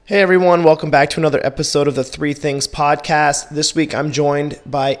Hey everyone, welcome back to another episode of the Three Things Podcast. This week I'm joined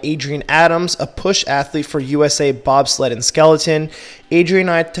by Adrian Adams, a push athlete for USA Bobsled and Skeleton. Adrian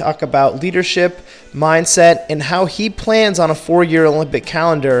and I talk about leadership, mindset, and how he plans on a 4-year Olympic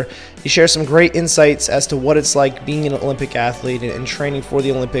calendar. He shares some great insights as to what it's like being an Olympic athlete and training for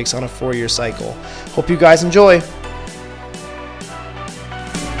the Olympics on a 4-year cycle. Hope you guys enjoy.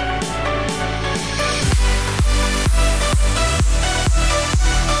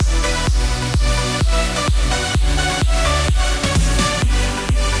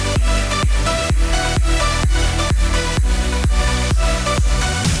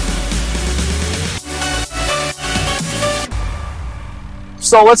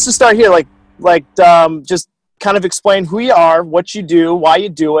 So let's just start here, just kind of explain who you are, what you do, why you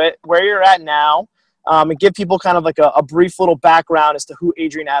do it, where you're at now, and give people kind of like a brief little background as to who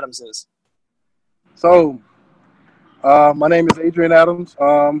Adrian Adams is. So, my name is Adrian Adams,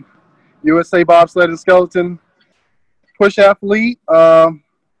 USA Bobsled and Skeleton push athlete,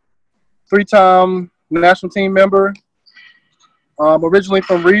 3-time national team member, originally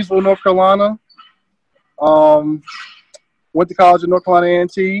from Reedsville, North Carolina. Went to college at North Carolina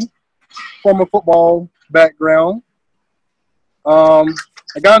A&T, former football background. I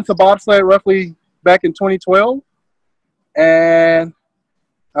got into bobsled roughly back in 2012, and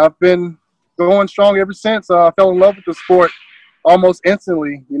I've been going strong ever since. I fell in love with the sport almost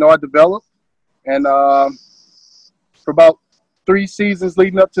instantly. I developed, and for about 3 seasons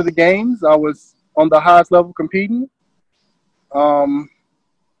leading up to the games, I was on the highest level competing. Kind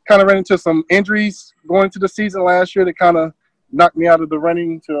of ran into some injuries going into the season last year that kind of knocked me out of the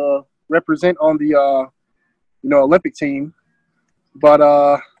running to represent on the, Olympic team. But,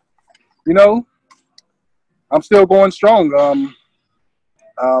 I'm still going strong.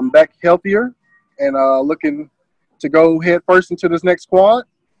 I'm back healthier and looking to go head first into this next squad.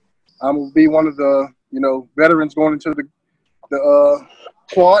 I'm going to be one of the, veterans going into the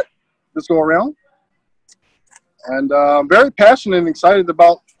quad this go around. And I'm very passionate and excited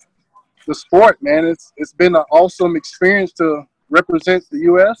about the sport, man. It's been an awesome experience to represent the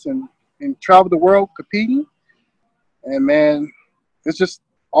U.S. and travel the world competing. And, man, it's just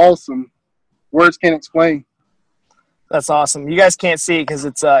awesome. Words can't explain. That's awesome. You guys can't see it because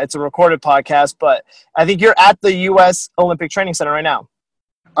it's a recorded podcast, but I think you're at the U.S. Olympic Training Center right now.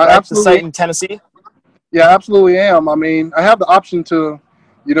 At the site in Tennessee? Yeah, I absolutely am. I mean, I have the option to,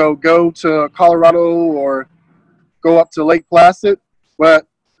 go to Colorado or go up to Lake Placid, but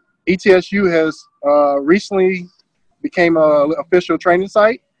ETSU has recently became an official training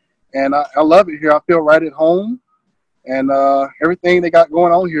site, and I love it here. I feel right at home, and everything they got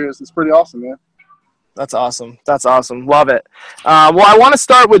going on here is pretty awesome, man. That's awesome. That's awesome. Love it. Well, I want to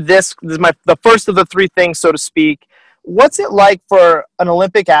start with this. This is the first of the three things, so to speak. What's it like for an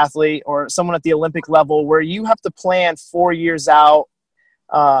Olympic athlete or someone at the Olympic level where you have to plan 4 years out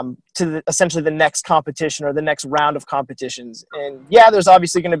to essentially the next competition or the next round of competitions? And yeah, there's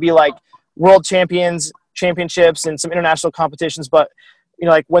obviously going to be like world championships and some international competitions, but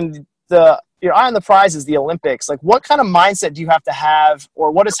when your eye on the prize is the Olympics, like what kind of mindset do you have to have,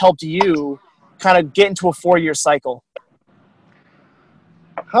 or what has helped you kind of get into a 4-year cycle?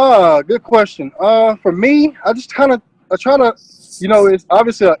 Good question. For me, I try to, it's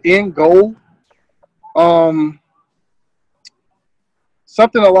obviously an end goal.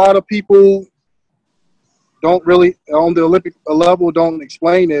 Something a lot of people don't really, on the Olympic level, don't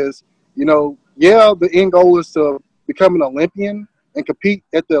explain is, the end goal is to become an Olympian and compete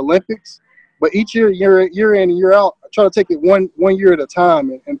at the Olympics. But each year in and year out, I try to take it one year at a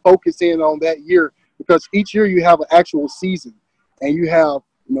time and focus in on that year, because each year you have an actual season and you have,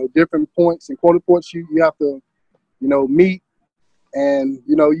 different points and quota points you have to, meet. And,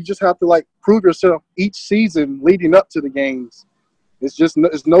 you just have to prove yourself each season leading up to the games.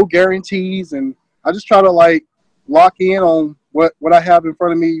 It's no guarantees, and I just try to lock in on what I have in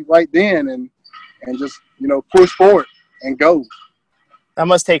front of me right then and just push forward and go. That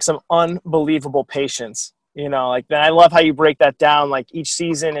must take some unbelievable patience. I love how you break that down, each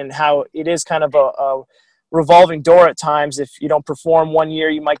season, and how it is kind of a revolving door at times. If you don't perform one year,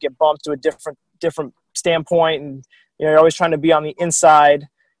 you might get bumped to a different standpoint, and you're always trying to be on the inside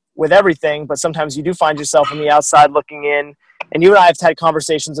with everything, but sometimes you do find yourself on the outside looking in. And you and I have had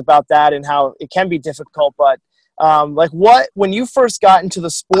conversations about that and how it can be difficult. But when you first got into the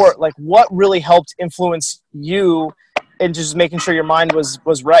sport, what really helped influence you in just making sure your mind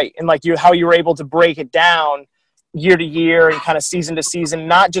was right, and how you were able to break it down year to year and kind of season to season,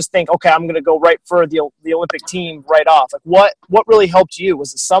 not just think, okay, I'm going to go right for the Olympic team right off. What really helped you?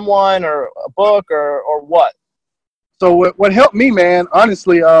 Was it someone or a book or what? So what helped me, man,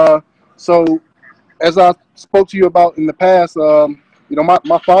 honestly, so as I spoke to you about in the past,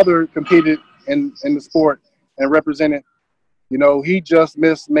 my father competed in the sport and represented. He just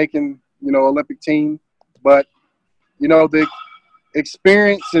missed making, Olympic team. But, the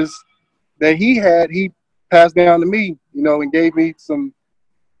experiences that he passed down to me, and gave me some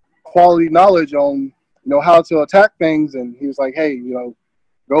quality knowledge on, how to attack things. And he was like, hey,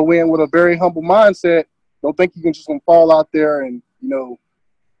 go in with a very humble mindset. Don't think you can just fall out there and,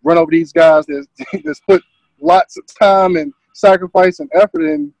 run over these guys that's put lots of time and sacrifice and effort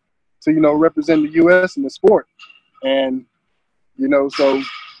in to, represent the U.S. in the sport. And, so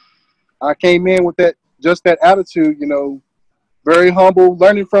I came in with that attitude, very humble,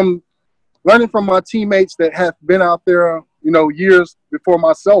 learning from my teammates that have been out there, years before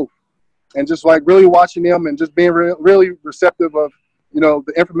myself, and just like really watching them and just being really receptive of,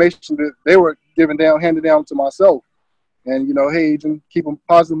 the information that they were handed down to myself. And, hey, keep a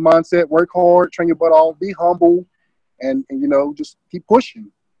positive mindset, work hard, train your butt off, be humble, and just keep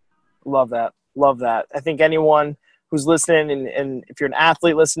pushing. Love that. Love that. I think anyone who's listening, and if you're an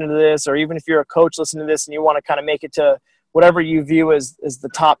athlete listening to this, or even if you're a coach listening to this and you want to kind of make it to whatever you view as the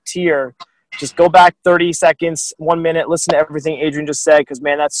top tier, just go back 30 seconds, 1 minute, listen to everything Adrian just said, because,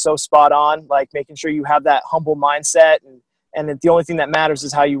 man, that's so spot on, like making sure you have that humble mindset, and the only thing that matters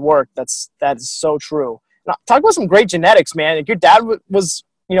is how you work. That is so true. Now, talk about some great genetics, man. If your dad was,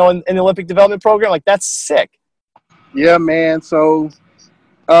 in the Olympic development program, like, that's sick. Yeah, man. So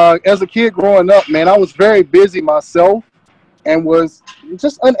as a kid growing up, man, I was very busy myself and was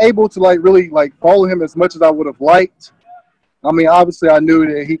just unable to really follow him as much as I would have liked. I mean, obviously I knew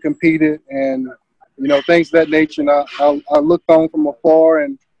that he competed and, things of that nature. And I looked on from afar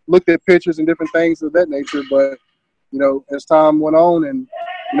and looked at pictures and different things of that nature. But, as time went on and,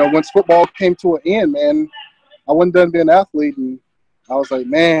 once football came to an end, man, I wasn't done being an athlete. And I was like,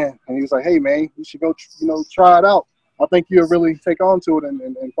 man, and he was like, hey, man, you should go, try it out. I think you'll really take on to it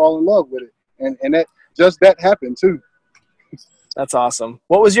and fall in love with it. And that happened too. That's awesome.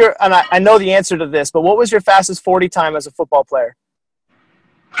 What was your, and I know the answer to this, but what was your fastest 40 time as a football player?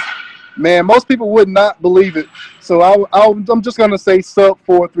 Man, most people would not believe it. So I'm just going to say sub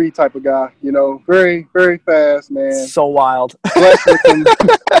 4.3 type of guy, very, very fast, man. So wild.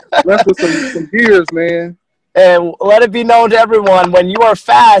 Blessed with some gears, man. And let it be known to everyone, when you are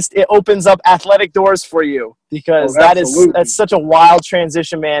fast, it opens up athletic doors for you, because that's such a wild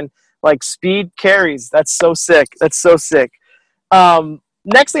transition, man. Like, speed carries. That's so sick. That's so sick.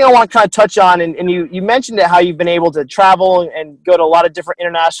 Next thing I want to kind of touch on, and you mentioned it, how you've been able to travel and go to a lot of different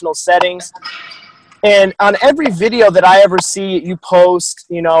international settings. And on every video that I ever see you post,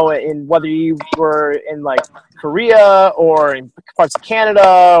 in whether you were in like Korea or in parts of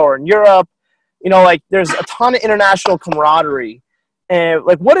Canada or in Europe, there's a ton of international camaraderie. And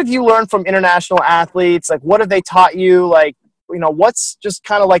what have you learned from international athletes? Like, what have they taught you? Like, what's just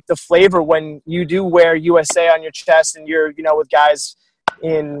kind of like the flavor when you do wear USA on your chest and you're, with guys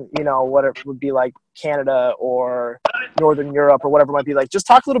in, what it would be like Canada or Northern Europe or whatever it might be like. Just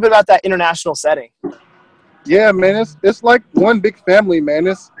talk a little bit about that international setting. Yeah, man, it's like one big family, man.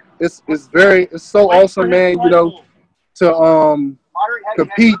 It's so awesome, man, to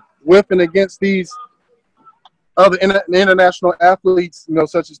compete with and against these other international athletes,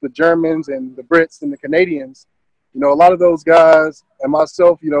 such as the Germans and the Brits and the Canadians. A lot of those guys and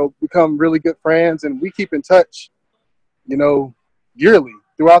myself, become really good friends, and we keep in touch, yearly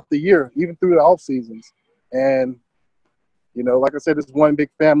throughout the year, even through the off seasons. And, like I said, it's one big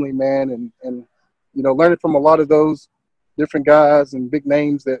family, man, and learning from a lot of those different guys and big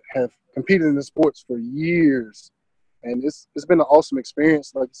names that have competed in the sports for years. And it's been an awesome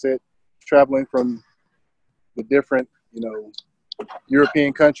experience, like I said, traveling from the different,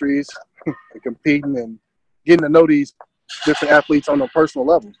 European countries and competing and getting to know these different athletes on a personal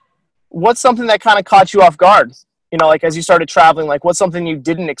level. What's something that kind of caught you off guard? As you started traveling, what's something you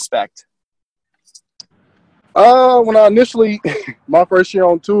didn't expect? When I initially, my first year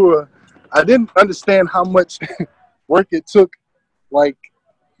on tour, I didn't understand how much work it took,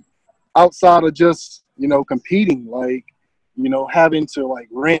 outside of just, competing, having to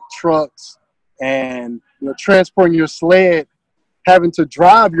rent trucks and, transporting your sled, having to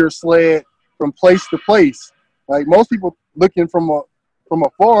drive your sled from place to place. Like, most people looking from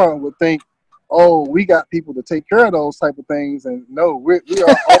afar would think, oh, we got people to take care of those type of things. And no, we are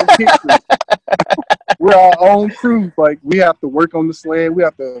our own crew. We're our own crew. Like, we have to work on the sled. We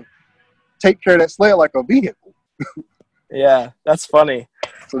have to take care of that sled like a vehicle. Yeah, that's funny.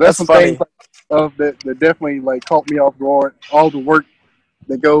 So that's some funny things that definitely caught me off guard. All the work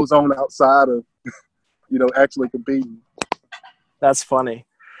that goes on outside of actually competing. That's funny.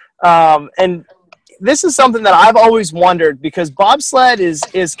 And this is something that I've always wondered, because bobsled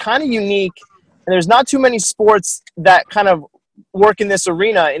is kind of unique, and there's not too many sports that kind of work in this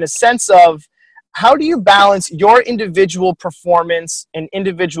arena, in a sense of, how do you balance your individual performance and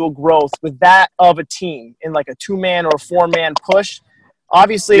individual growth with that of a team in like a 2-man or 4-man push?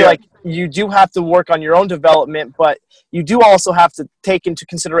 Obviously, Yeah. like, you do have to work on your own development, but you do also have to take into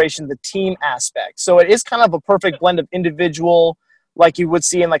consideration the team aspect. So it is kind of a perfect blend of individual, like you would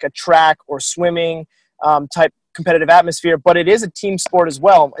see in like a track or swimming type competitive atmosphere, but it is a team sport as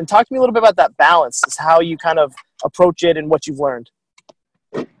well. And talk to me a little bit about that balance, is how you kind of approach it and what you've learned.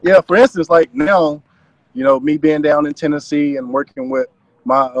 Yeah, for instance, like now, me being down in Tennessee and working with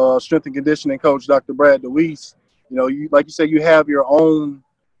my strength and conditioning coach, Dr. Brad DeWeese, you, like you said, you have your own,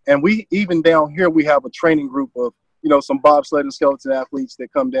 and we, even down here, we have a training group of, some bobsled and skeleton athletes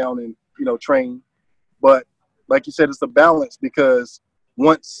that come down and, train. But like you said, it's a balance, because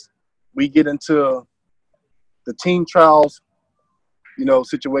once we get into the team trials,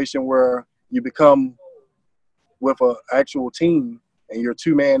 situation where you become with an actual team, and you're a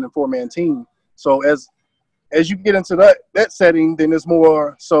 2-man and 4-man team. So as you get into that setting, then it's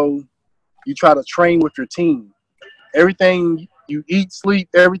more so you try to train with your team. Everything you eat, sleep,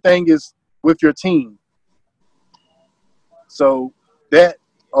 everything is with your team. So that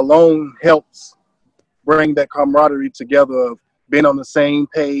alone helps bring that camaraderie together of being on the same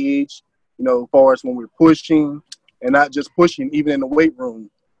page, as far as when we're pushing, and not just pushing, even in the weight room.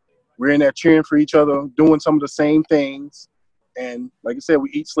 We're in there cheering for each other, doing some of the same things. And like I said, we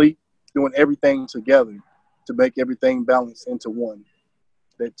eat, sleep, doing everything together to make everything balance into one.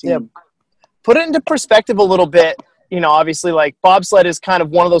 That team. Yeah. Put it into perspective a little bit. Obviously, like, bobsled is kind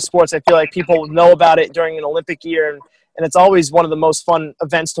of one of those sports I feel like people know about it during an Olympic year, and it's always one of the most fun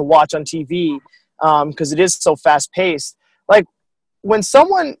events to watch on TV, because it is so fast-paced. Like, when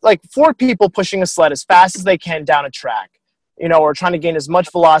someone, like 4 people pushing a sled as fast as they can down a track, or trying to gain as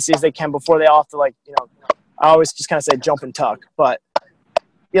much velocity as they can before they have to, like, I always just kind of say jump and tuck, but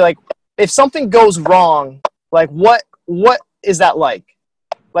like, if something goes wrong, like, what is that like?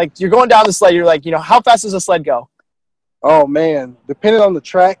 Like, you're going down the sled, you're like, how fast does a sled go? Oh man, depending on the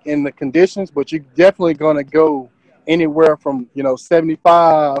track and the conditions, but you're definitely going to go anywhere from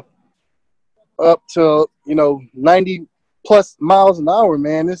 75 up to 90 plus miles an hour.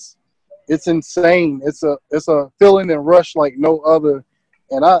 Man, it's insane. It's a feeling and rush like no other.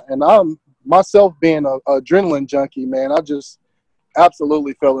 And I'm myself being a adrenaline junkie, man. I just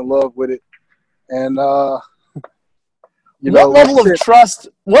absolutely fell in love with it. And what level of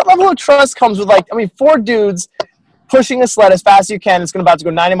trust comes with, like, 4 dudes pushing a sled as fast as you can, it's about to go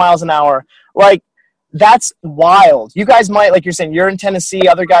 90 miles an hour. Like, that's wild. You guys might, like you're saying, you're in Tennessee,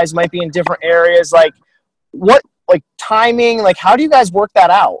 other guys might be in different areas. Like, what, like, timing, like, how do you guys work that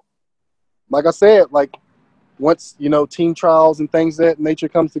out? Like I said, like, once, team trials and things of that nature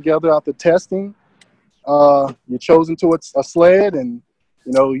comes together after testing, you're chosen to a sled, and,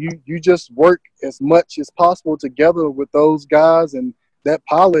 you just work as much as possible together with those guys and that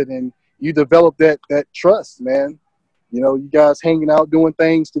pilot, and you develop that trust, man. You guys hanging out, doing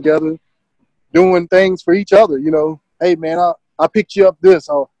things together, doing things for each other. Hey, man, I picked you up this.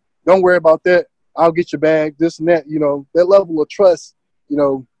 Oh, don't worry about that. I'll get your bag, this and that. That level of trust,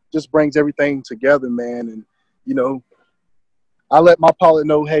 just brings everything together, man. And, I let my pilot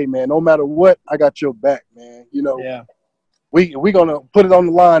know, hey, man, no matter what, I got your back, man. Yeah. We're gonna put it on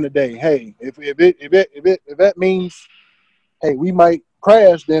the line today. Hey, if that means, hey, we might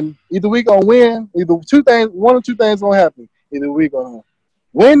crash, then either we gonna win, one or two things gonna happen. Either we gonna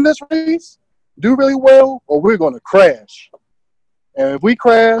win this race, do really well, or we're gonna crash. And if we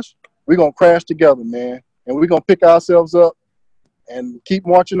crash, we're gonna crash together, man. And we're gonna pick ourselves up and keep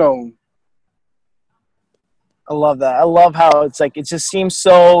marching on. I love that. I love how it's like, it just seems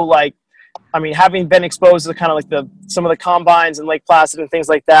so, like, having been exposed to kind of like some of the combines in Lake Placid and things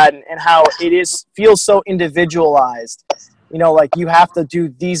like that, and how it feels so individualized. Like, you have to do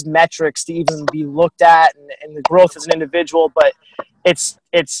these metrics to even be looked at, and the growth as an individual, but it's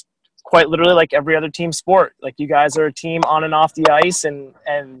quite literally like every other team sport. Like, you guys are a team on and off the ice,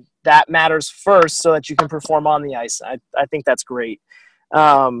 and that matters first so that you can perform on the ice. I think that's great.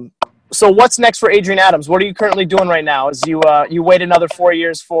 So what's next for Adrian Adams? What are you currently doing right now as you wait another 4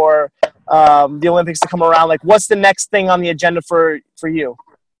 years for the Olympics to come around? Like, what's the next thing on the agenda for you?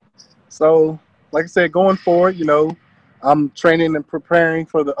 So, like I said, going forward, I'm training and preparing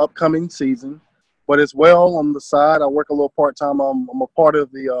for the upcoming season. But as well, on the side, I work a little part-time. I'm a part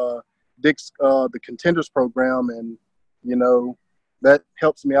of the the Contenders program, and, that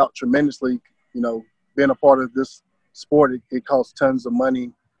helps me out tremendously, being a part of this sport, it costs tons of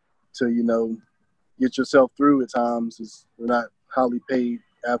money to, you know, get yourself through at times. We're not highly paid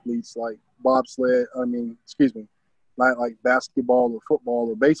athletes like bobsled. Not like basketball or football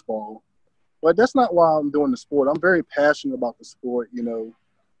or baseball. But that's not why I'm doing the sport. I'm very passionate about the sport, you know.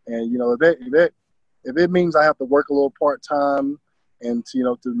 And, you know, if it means I have to work a little part-time and, you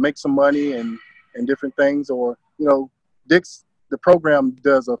know, to make some money and different things, or, you know, the program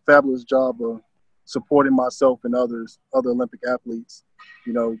does a fabulous job of supporting myself and other Olympic athletes.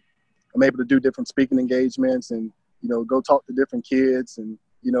 You know, I'm able to do different speaking engagements and, you know, go talk to different kids and,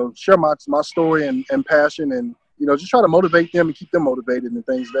 you know, share my story and passion and, you know, just try to motivate them and keep them motivated and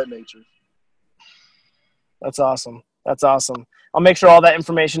things of that nature. That's awesome. That's awesome. I'll make sure all that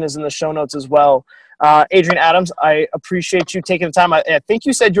information is in the show notes as well. Adrian Adams, I appreciate you taking the time. I think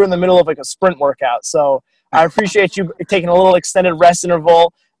you said you're in the middle of like a sprint workout. So I appreciate you taking a little extended rest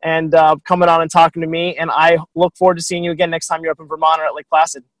interval and coming on and talking to me. And I look forward to seeing you again next time you're up in Vermont or at Lake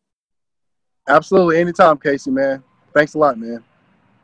Placid. Absolutely. Anytime, Casey, man. Thanks a lot, man.